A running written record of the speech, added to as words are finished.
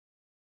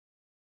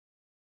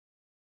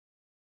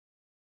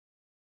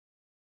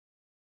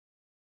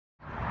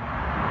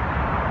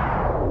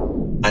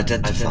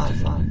Identify.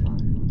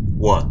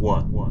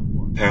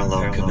 1.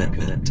 Parallel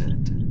commitment.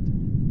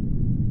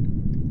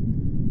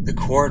 The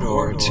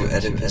corridor to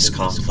Oedipus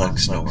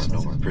Complex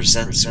North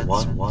presents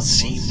one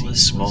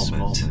seamless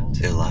moment,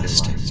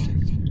 elastic,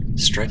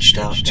 stretched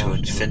out to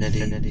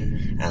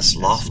infinity, as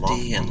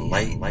lofty and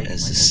light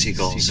as a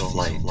seagull's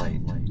flight.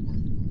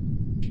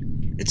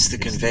 It's the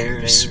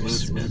conveyor's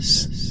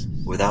smoothness,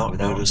 without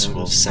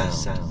noticeable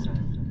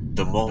sound,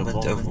 the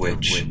moment of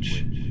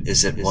which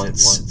is at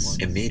once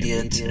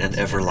immediate and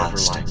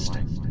everlasting.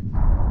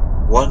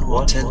 One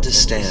will tend to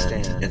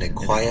stand in a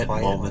quiet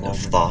moment of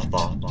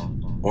thought,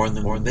 or in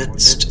the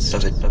midst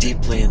of a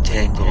deeply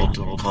entangled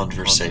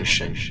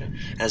conversation,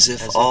 as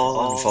if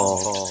all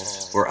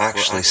involved were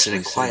actually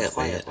sitting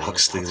quietly at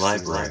Huxley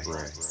Library,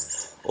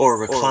 or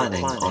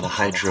reclining on a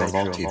hydro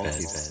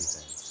multibed.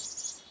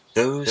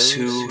 Those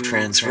who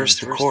transverse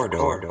the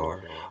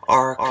corridor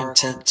are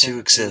content to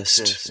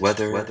exist,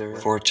 whether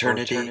for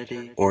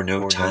eternity or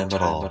no time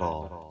at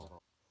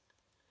all.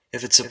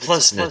 If it's a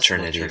pleasant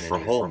eternity for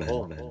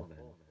Holman,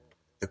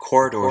 the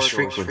corridor's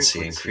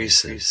frequency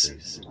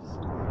increases.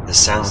 The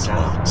sound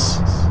mounts,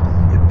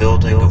 a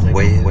building of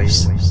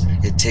waves.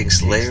 It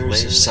takes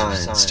layers of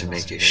signs to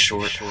make a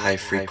short,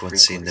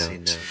 high-frequency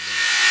note.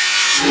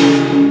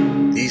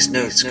 These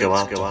notes go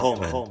out to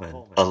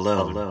Holman,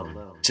 alone,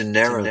 to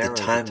narrow the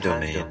time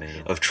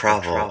domain of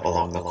travel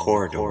along the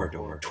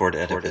corridor toward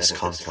Oedipus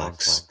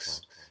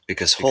Complex,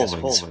 because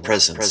Holman's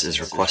presence is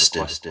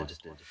requested.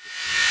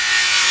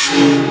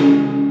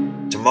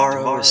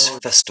 Tomorrow is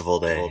Festival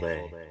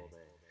Day,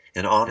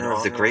 in honor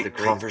of the great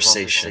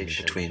conversation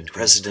between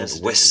President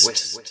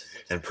Whist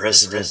and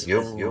President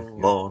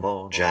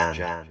Jung-Mo.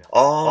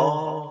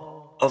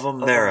 All of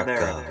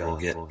America will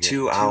get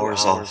 2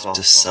 hours off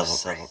to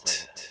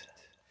celebrate.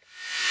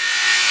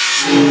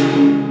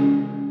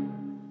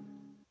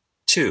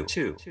 2.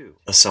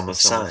 A Sum of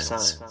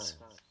Signs.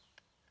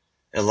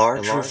 A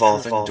large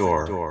revolving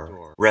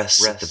door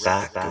rests at the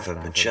back of a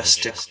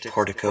majestic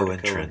portico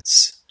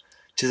entrance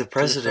to the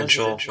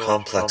presidential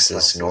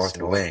complex's north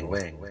wing.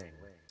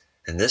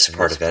 In this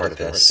part of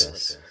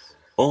Oedipus,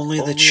 only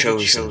the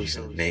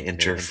chosen may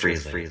enter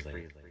freely.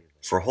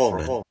 For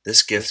Holman,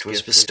 this gift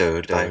was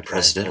bestowed by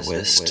President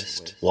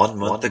Whist 1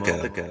 month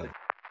ago.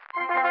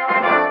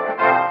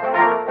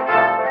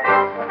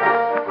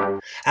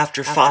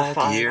 After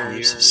 5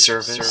 years of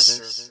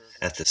service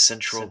at the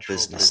Central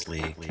Business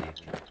League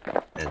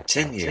and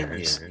 10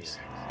 years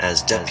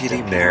as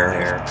Deputy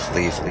Mayor of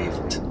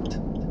Cleveland.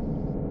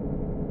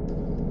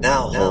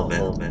 Now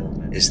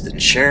Holman is the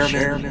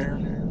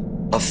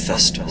chairman of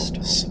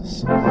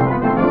festivals.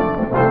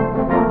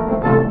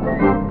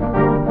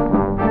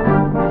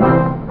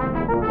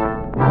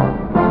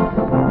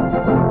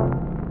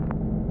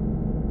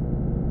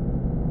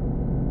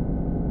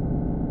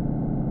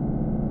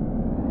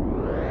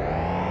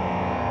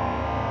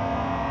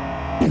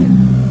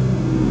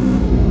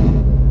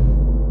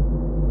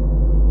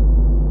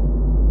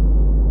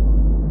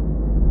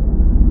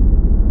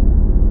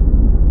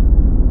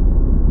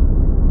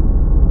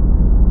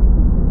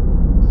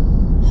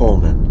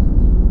 Holman.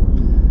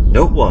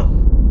 Note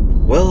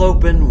 1. We'll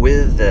open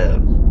with a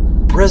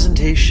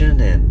presentation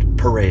and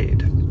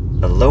parade.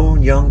 A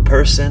lone young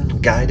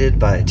person guided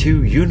by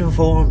 2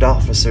 uniformed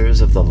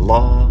officers of the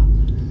law.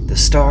 The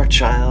star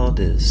child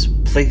is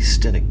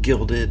placed in a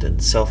gilded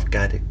and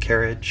self-guided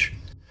carriage.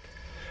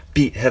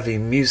 Beat-heavy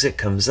music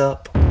comes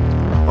up,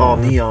 all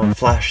neon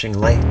flashing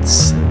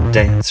lights and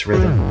dance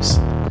rhythms.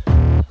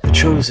 The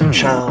chosen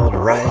child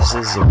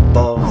rises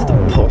above the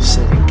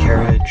pulsating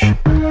carriage,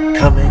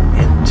 coming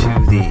into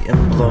the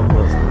emblem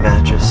of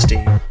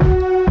majesty.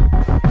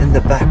 In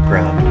the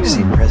background we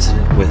see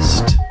President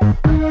Whist,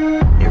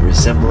 a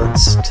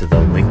resemblance to the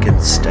Lincoln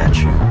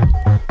statue.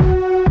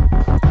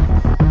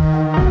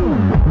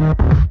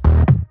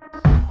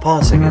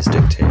 Pausing his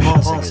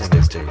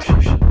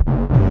dictation.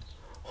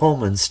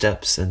 Holman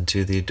steps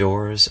into the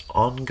door's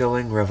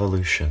ongoing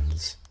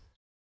revolutions.